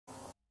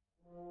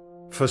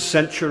For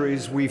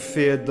centuries we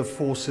feared the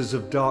forces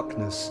of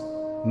darkness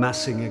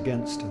massing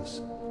against us.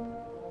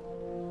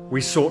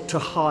 We sought to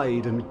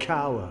hide and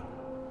cower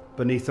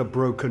beneath a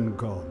broken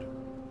god.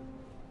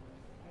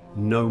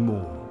 No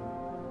more.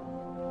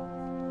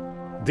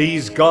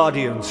 These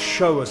guardians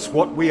show us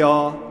what we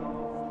are,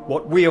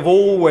 what we have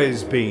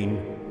always been,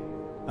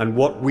 and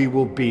what we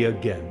will be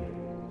again.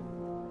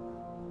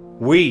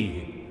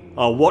 We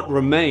are what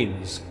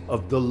remains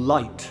of the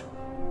light,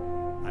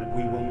 and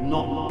we will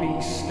not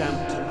be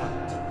stamped out.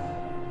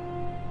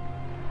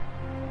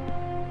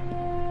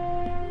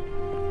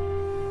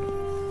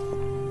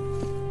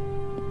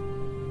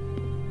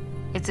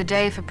 It's a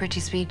day for pretty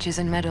speeches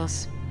and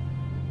medals.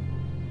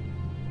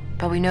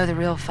 But we know the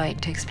real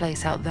fight takes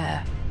place out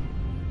there.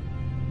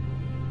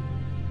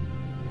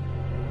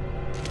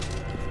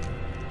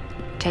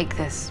 Take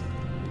this.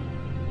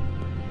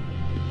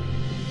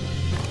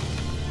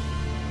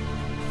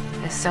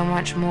 There's so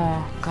much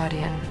more,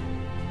 Guardian.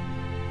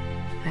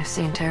 I've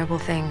seen terrible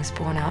things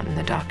born out in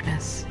the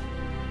darkness.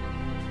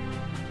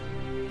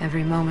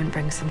 Every moment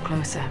brings them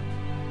closer.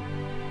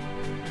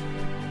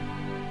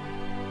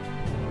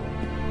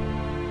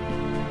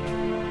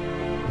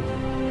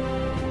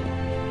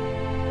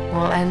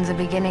 All ends are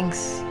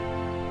beginnings.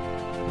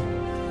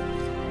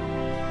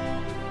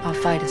 Our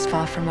fight is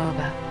far from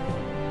over.